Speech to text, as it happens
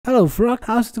Hello Frog,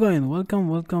 how's it going?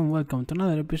 Welcome to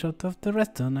another episode of the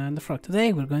Redstone and the Frog.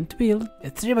 Today we're going to build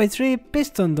a 3x3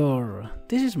 piston door.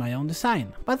 This is my own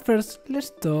design. But first, let's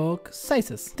talk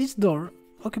sizes. This door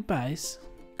occupies,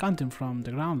 counting from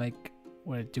the ground like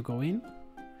where you go in,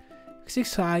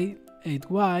 6 high,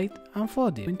 8 wide and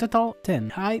 4 deep. In total 10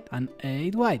 high and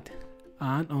 8 wide.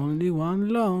 And only 1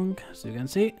 long, as you can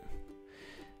see.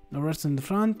 No rest in the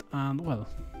front and well,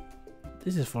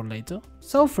 this is for later.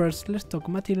 So first, let's talk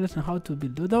materials and how to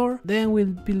build the door. Then we'll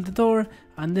build the door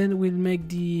and then we'll make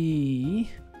the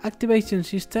activation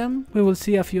system. We will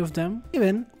see a few of them,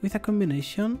 even with a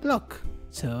combination block.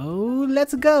 So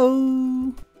let's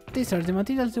go! These are the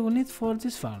materials you will need for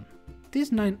this farm.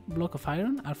 These 9 blocks of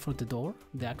iron are for the door,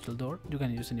 the actual door. You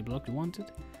can use any block you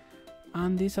wanted.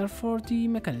 And these are for the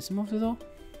mechanism of the door.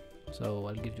 So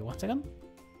I'll give you 1 second.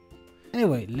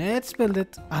 Anyway, let's build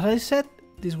it. As I said,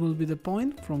 this will be the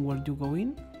point from where you go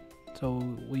in. So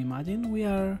we imagine we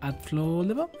are at floor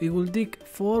level. We will dig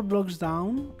 4 blocks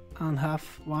down and have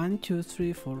 1, 2,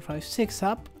 3, 4, 5, 6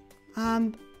 up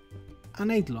and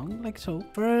an 8 long, like so.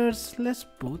 First, let's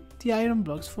put the iron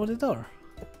blocks for the door.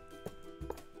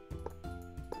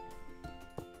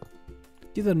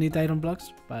 You don't need iron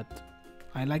blocks, but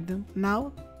I like them.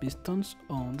 Now, pistons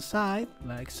on the side,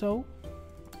 like so.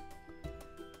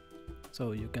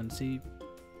 So you can see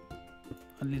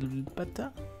a little bit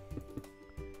better.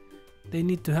 They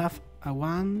need to have a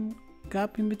 1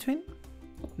 gap in between.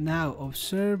 Now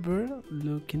observer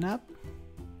looking up.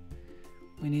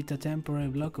 We need a temporary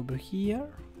block over here,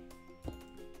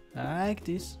 like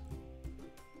this.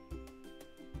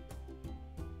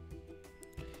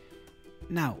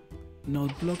 Now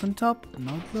node block on top,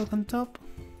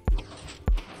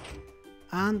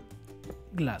 and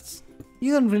glass.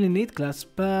 You don't really need glass,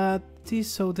 but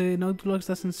this so the node blocks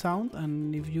doesn't sound,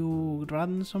 and if you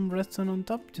run some redstone on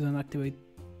top, you don't activate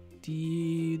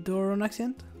the door on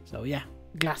accident. So yeah,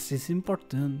 glass is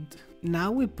important.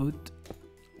 Now we put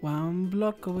 1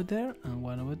 block over there and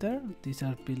 1 over there. These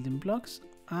are building blocks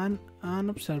and an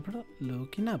observer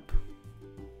looking up,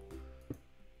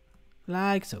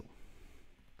 like so.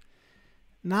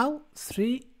 Now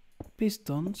 3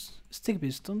 pistons, stick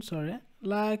pistons, sorry,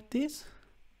 like this.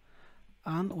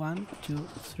 And 1, 2,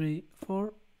 3,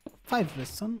 4, 5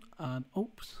 redstone and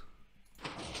oops,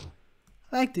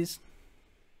 like this.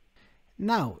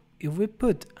 Now if we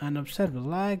put an observer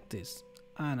like this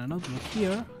and another block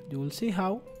here, you will see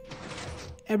how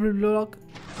every block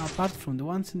apart from the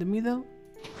ones in the middle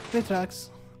retracts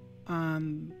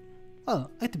and well,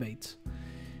 activates.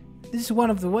 This is one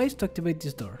of the ways to activate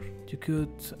this door. You could,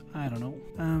 I don't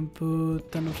know,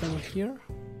 put an observer here.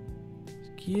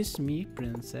 Excuse me,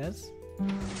 princess.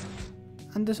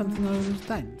 And do something along those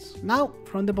lines. Now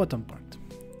from the bottom part,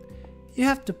 you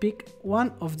have to pick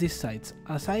one of these sides.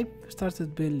 As I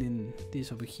started building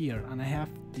this over here and I have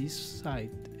this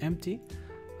side empty,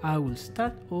 I will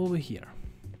start over here.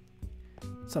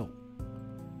 So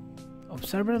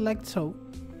observer like so,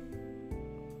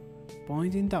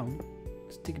 pointing down,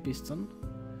 stick piston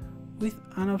with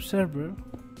an observer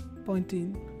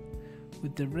pointing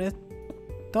with the red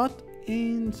dot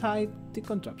inside the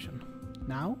contraption.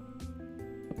 Now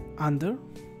under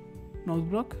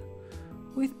node block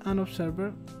with an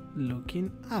observer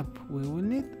looking up. We will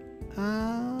need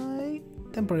a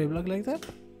temporary block like that.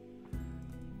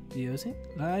 Do you see?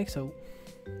 Like so.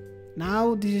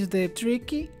 Now this is the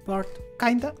tricky part,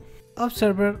 kinda.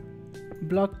 Observer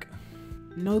block,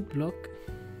 node block,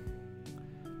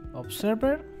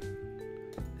 observer,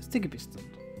 sticky piston.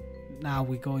 Now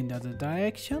we go in the other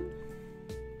direction.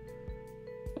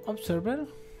 Observer,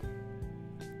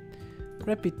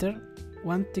 repeater,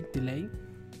 1 tick delay,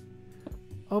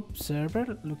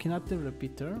 observer looking at the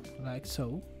repeater like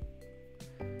so,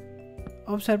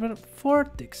 observer 4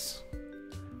 ticks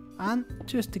and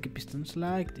 2 sticky pistons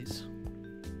like this.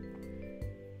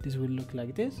 This will look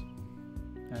like this.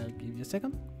 I'll give you a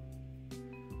second.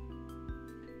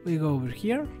 We go over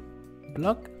here,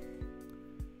 block,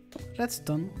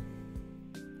 redstone,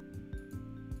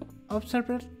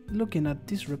 observer looking at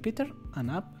this repeater and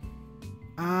up,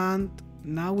 and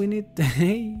now we need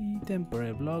a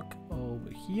temporary block over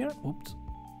here, oops,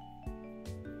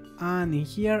 and in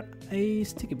here a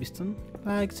sticky piston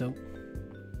like so,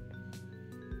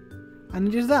 and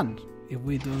it is done. If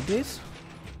we do this,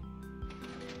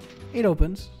 it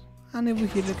opens, and if we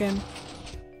hit it again,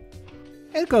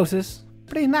 it closes.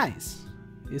 Pretty nice,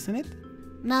 isn't it?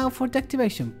 Now for the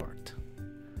activation part,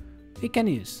 we can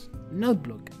use node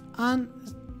block and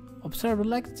observer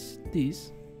like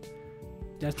this,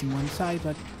 just in one side,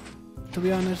 but to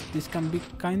be honest, this can be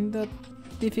kinda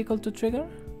difficult to trigger.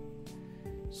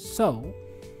 So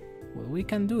what we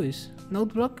can do is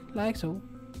node block like so,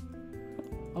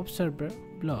 observer,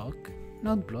 block,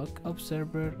 node block,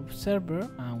 observer, observer,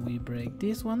 and we break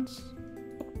these ones,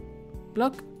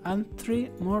 block, and 3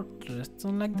 more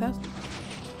redstone like that,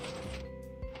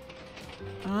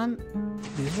 and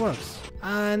this works.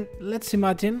 And let's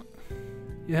imagine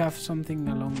you have something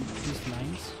along these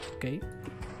lines, okay,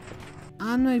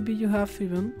 and maybe you have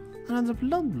even another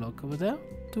node block over there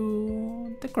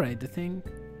to decorate the thing,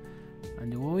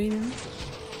 and you go in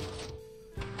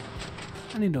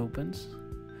and it opens.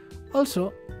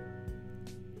 Also,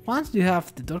 once you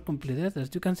have the door completed, as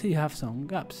you can see, you have some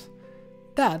gaps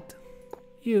that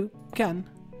you can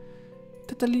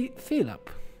totally fill up,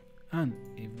 and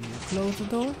if you close the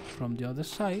door from the other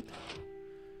side,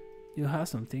 you have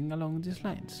something along these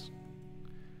lines,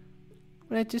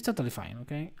 which is totally fine,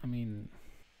 okay? I mean,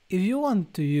 if you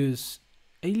want to use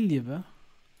a lever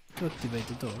to activate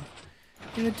the door,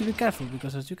 you need to be careful,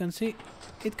 because as you can see,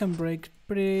 it can break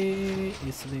pretty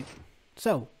easily.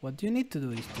 So what you need to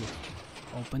do is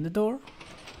to open the door,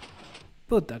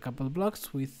 put a couple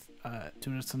blocks with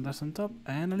 2 redstone dust on top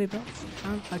and a lever,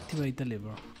 and activate the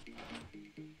lever.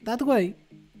 That way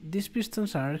these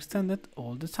pistons are extended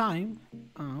all the time,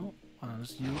 and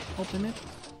once you open it,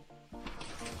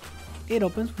 it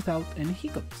opens without any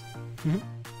hiccups.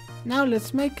 Now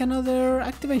let's make another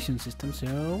activation system,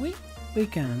 shall we? We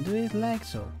can do it like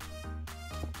so.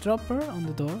 Dropper on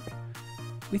the door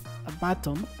with a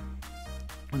button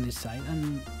on this side,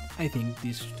 and I think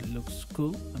this looks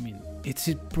cool. I mean, it's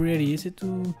pretty easy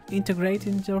to integrate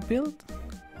into your build.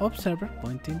 Observer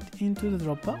pointing into the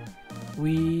dropper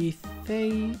with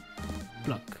a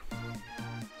block.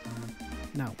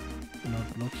 Now,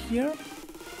 node block here.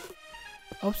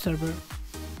 Observer,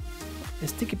 a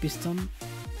sticky piston.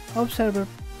 Observer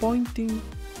pointing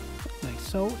like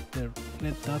so, the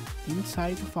red dot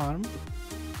inside the farm,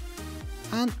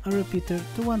 and a repeater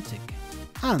to 1 tick.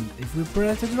 And if we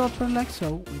press the dropper like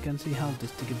so, we can see how the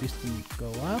sticky piston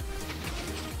go up,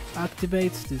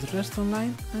 activates this redstone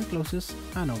line, and closes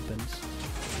and opens.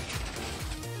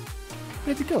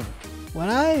 Pretty cool. What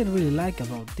I really like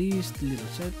about this little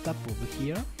setup over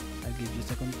here, I'll give you a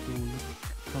second to look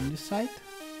from this side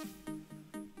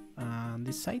and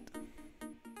this side,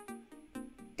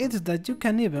 it's that you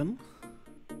can even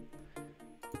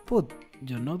put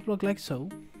your node block like so,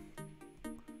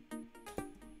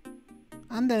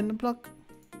 and then a block,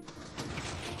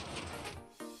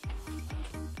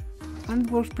 and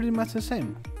it works pretty much the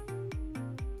same.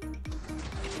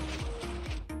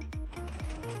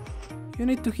 You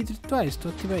need to hit it twice to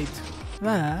activate.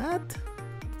 That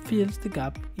fills the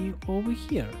gap in over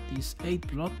here, this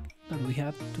 8 block that we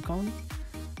had to count.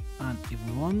 And if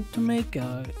we want to make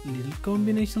a little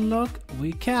combination lock,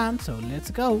 we can, so let's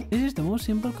go. This is the most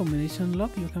simple combination lock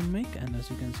you can make, and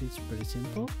as you can see, it's pretty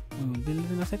simple. We will build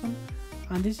it in a second.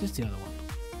 And this is the other one.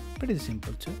 Pretty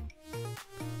simple too.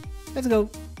 Let's go.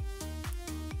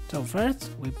 So first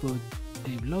we put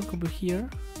a block over here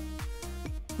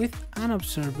with an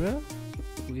observer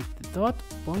with the dot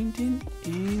pointing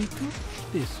into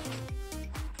this.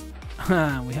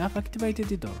 We have activated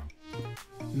the door.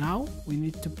 Now we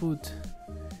need to put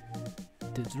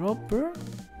the dropper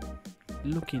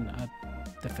looking at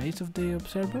the face of the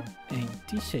observer, a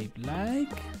T shape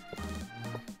like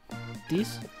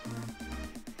this,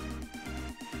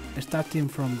 starting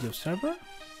from the observer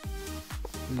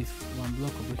with one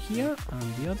block over here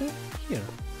and the other here,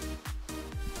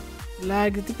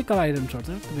 like the typical item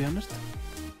sorter, to be honest.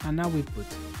 And now we put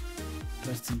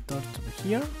redstone torch over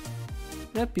here,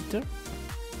 repeater,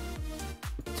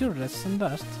 2 redstone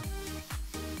dust,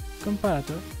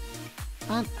 comparator,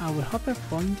 and our hopper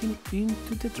pointing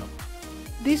into the drop.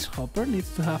 This hopper needs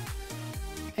to have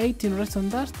 18 redstone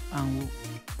dust and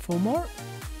 4 more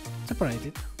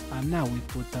separated. And now we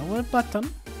put our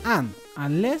button, and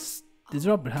unless the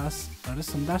dropper has a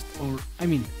redstone dust, or I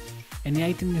mean any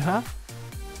item you have,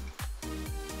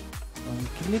 when we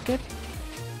click it,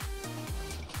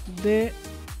 the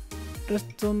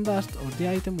redstone dust or the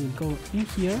item will go in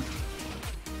here.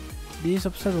 This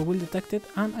observer will detect it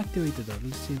and activate the door.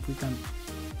 Let's see if we can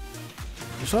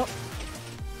do so.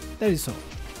 There is so.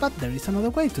 But there is another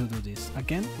way to do this.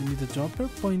 Again, we need a dropper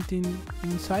pointing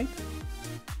inside.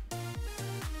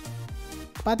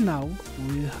 But now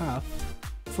we will have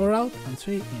 4 out and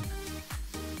 3 in.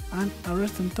 And a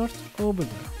redstone torch over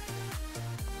there.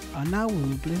 And now we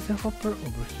will place the hopper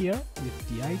over here with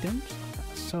the items,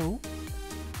 so.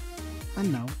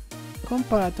 And now,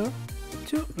 comparator,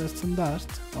 2 redstone dust,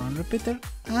 1 repeater,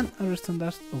 and a redstone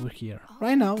dust over here.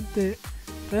 Right now the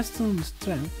redstone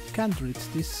strength can't reach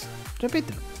this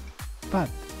repeater, but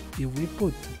if we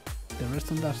put the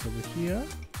redstone dust over here.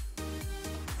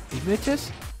 It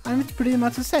reaches, and it's pretty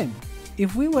much the same.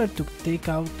 If we were to take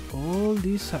out all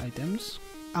these items,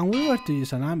 and we were to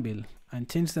use an anvil, and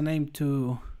change the name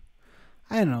to,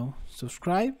 I don't know,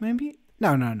 subscribe maybe?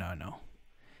 No.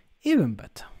 Even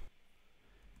better.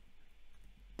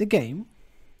 The game,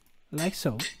 like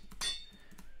so,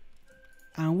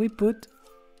 and we put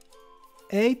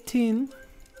 18,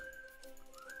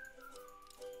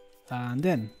 and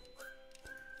then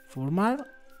format,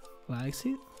 like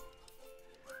see.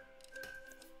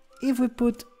 If we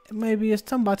put maybe a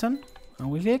stone button and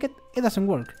we click it, it doesn't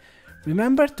work.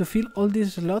 Remember to fill all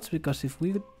these slots, because if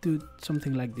we do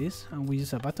something like this and we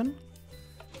use a button,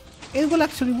 it will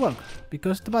actually work,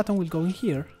 because the button will go in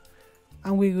here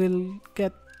and we will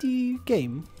get the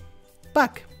game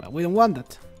back, but we don't want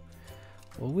that.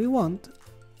 What we want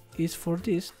is for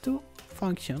this to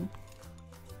function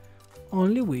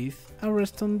only with a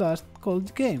redstone dust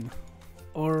called game.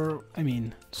 Or, I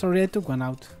mean, sorry I took one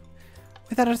out.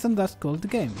 With a redstone dust called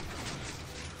game.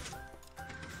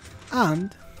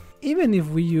 And even if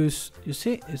we use, you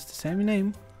see, it's the same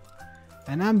name,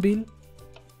 an anvil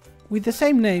with the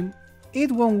same name,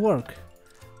 it won't work.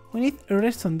 We need a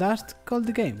redstone dust called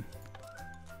the game.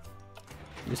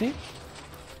 You see?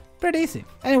 Pretty easy.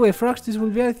 Anyway, frogs, this will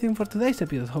be everything for today's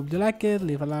episode. Hope you like it,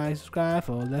 leave a like, subscribe,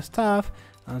 all that stuff,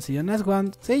 and see you next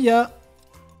one. See ya!